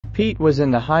Pete was in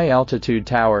the high-altitude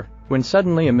tower when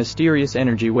suddenly a mysterious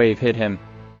energy wave hit him.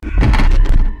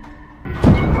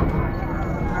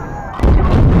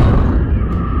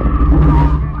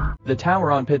 The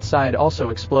tower on Pitt's side also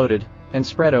exploded and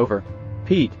spread over.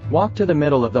 Pete walked to the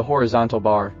middle of the horizontal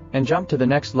bar and jumped to the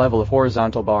next level of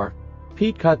horizontal bar.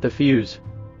 Pete cut the fuse.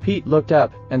 Pete looked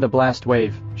up, and the blast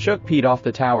wave shook Pete off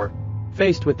the tower.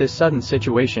 Faced with this sudden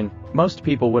situation, most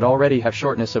people would already have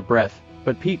shortness of breath,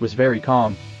 but Pete was very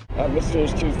calm.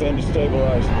 Atmosphere's too thin to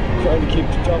stabilize. Trying to keep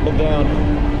the tumble down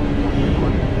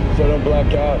so I don't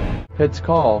black out. Pitt's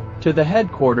call to the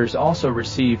headquarters also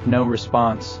received no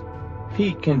response.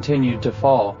 Pete continued to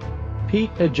fall.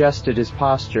 Pete adjusted his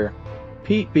posture.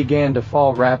 Pete began to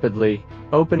fall rapidly,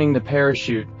 opening the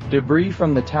parachute. Debris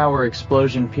from the tower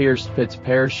explosion pierced Pitt's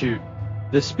parachute.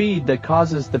 The speed that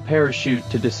causes the parachute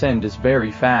to descend is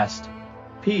very fast.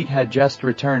 Pete had just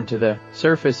returned to the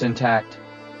surface intact.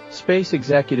 Space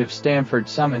executive Stanford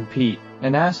summoned Pete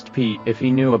and asked Pete if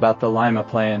he knew about the Lima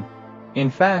plan. In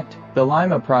fact, the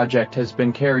Lima Project has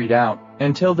been carried out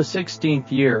until the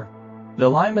 16th year. The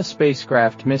Lima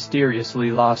spacecraft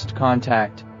mysteriously lost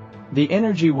contact. The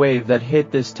energy wave that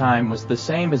hit this time was the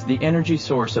same as the energy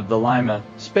source of the Lima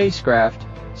spacecraft,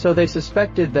 so they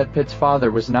suspected that Pitt's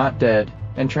father was not dead,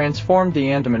 and transformed the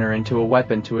antimatter into a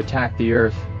weapon to attack the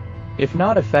Earth. If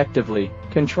not effectively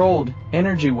controlled,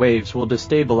 energy waves will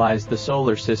destabilize the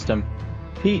solar system.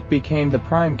 Pete became the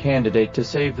prime candidate to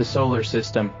save the solar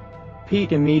system.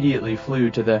 Pete immediately flew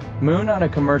to the moon on a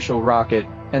commercial rocket,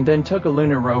 and then took a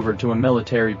lunar rover to a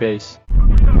military base.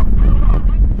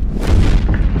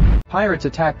 Pirates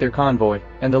attacked their convoy,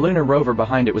 and the lunar rover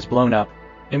behind it was blown up.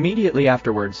 Immediately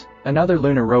afterwards, another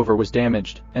lunar rover was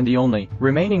damaged, and the only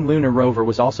remaining lunar rover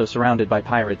was also surrounded by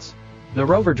pirates. The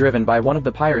rover driven by one of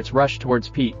the pirates rushed towards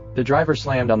Pete. The driver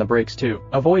slammed on the brakes to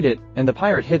avoid it, and the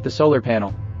pirate hit the solar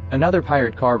panel. Another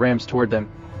pirate car rams toward them.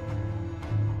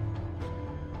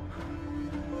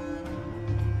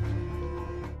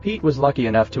 Pete was lucky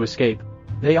enough to escape.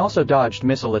 They also dodged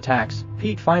missile attacks.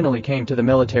 Pete finally came to the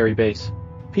military base.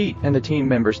 Pete and the team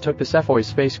members took the Cepheus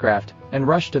spacecraft and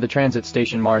rushed to the transit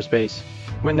station Mars base.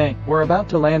 When they were about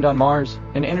to land on Mars,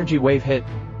 an energy wave hit.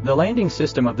 The landing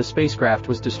system of the spacecraft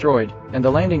was destroyed, and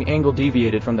the landing angle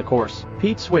deviated from the course.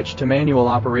 Pete switched to manual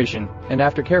operation, and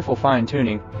after careful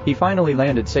fine-tuning, he finally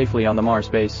landed safely on the Mars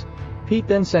base. Pete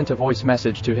then sent a voice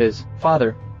message to his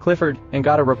father, Clifford, and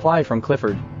got a reply from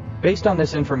Clifford. Based on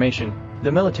this information,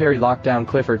 the military locked down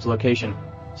Clifford's location.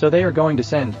 So they are going to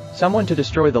send someone to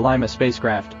destroy the Lima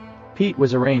spacecraft. Pete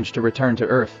was arranged to return to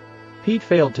Earth. Pete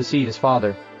failed to see his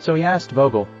father, so he asked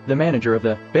Vogel, the manager of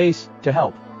the base, to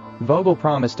help. Vogel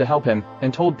promised to help him,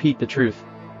 and told Pete the truth.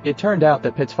 It turned out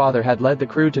that Pitt's father had led the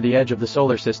crew to the edge of the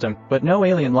solar system, but no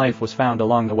alien life was found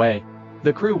along the way.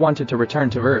 The crew wanted to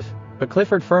return to Earth, but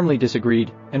Clifford firmly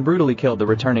disagreed, and brutally killed the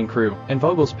returning crew, and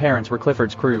Vogel's parents were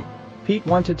Clifford's crew. Pete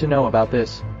wanted to know about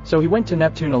this, so he went to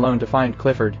Neptune alone to find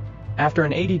Clifford. After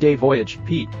an 80-day voyage,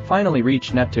 Pete finally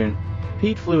reached Neptune.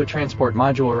 Pete flew a transport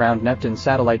module around Neptune's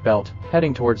satellite belt,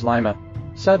 heading towards Lima.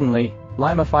 Suddenly,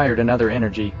 Lima fired another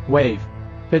energy wave.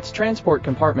 Pitt's transport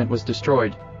compartment was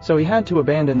destroyed, so he had to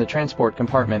abandon the transport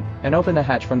compartment and open the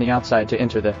hatch from the outside to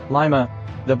enter the Lima.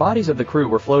 The bodies of the crew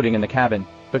were floating in the cabin,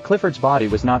 but Clifford's body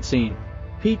was not seen.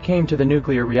 Pete came to the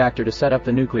nuclear reactor to set up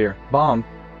the nuclear bomb.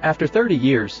 After 30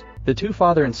 years, the two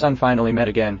father and son finally met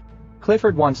again.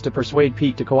 Clifford wants to persuade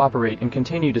Pete to cooperate and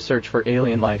continue to search for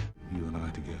alien life. You and I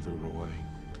together, Roy,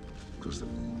 because the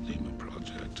Lima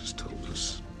Project has told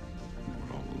us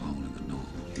we're all alone in the known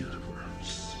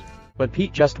universe. But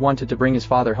Pete just wanted to bring his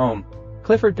father home.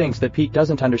 Clifford thinks that Pete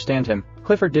doesn't understand him.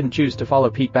 Clifford didn't choose to follow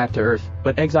Pete back to Earth,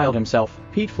 but exiled himself.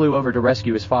 Pete flew over to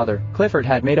rescue his father. Clifford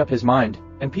had made up his mind,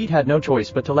 and Pete had no choice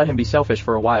but to let him be selfish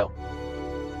for a while.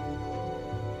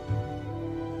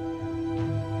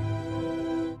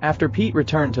 After Pete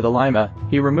returned to the Lima,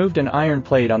 he removed an iron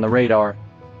plate on the radar.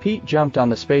 Pete jumped on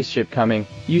the spaceship coming,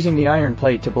 using the iron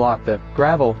plate to block the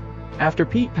gravel. After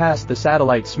Pete passed the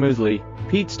satellite smoothly,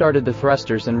 Pete started the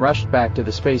thrusters and rushed back to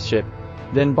the spaceship.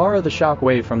 Then borrowed the shock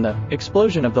wave from the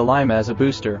explosion of the Lima as a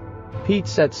booster. Pete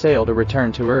set sail to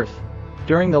return to Earth.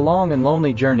 During the long and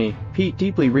lonely journey, Pete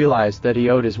deeply realized that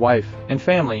he owed his wife and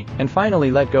family, and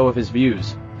finally let go of his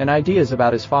views and ideas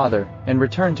about his father, and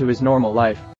returned to his normal life.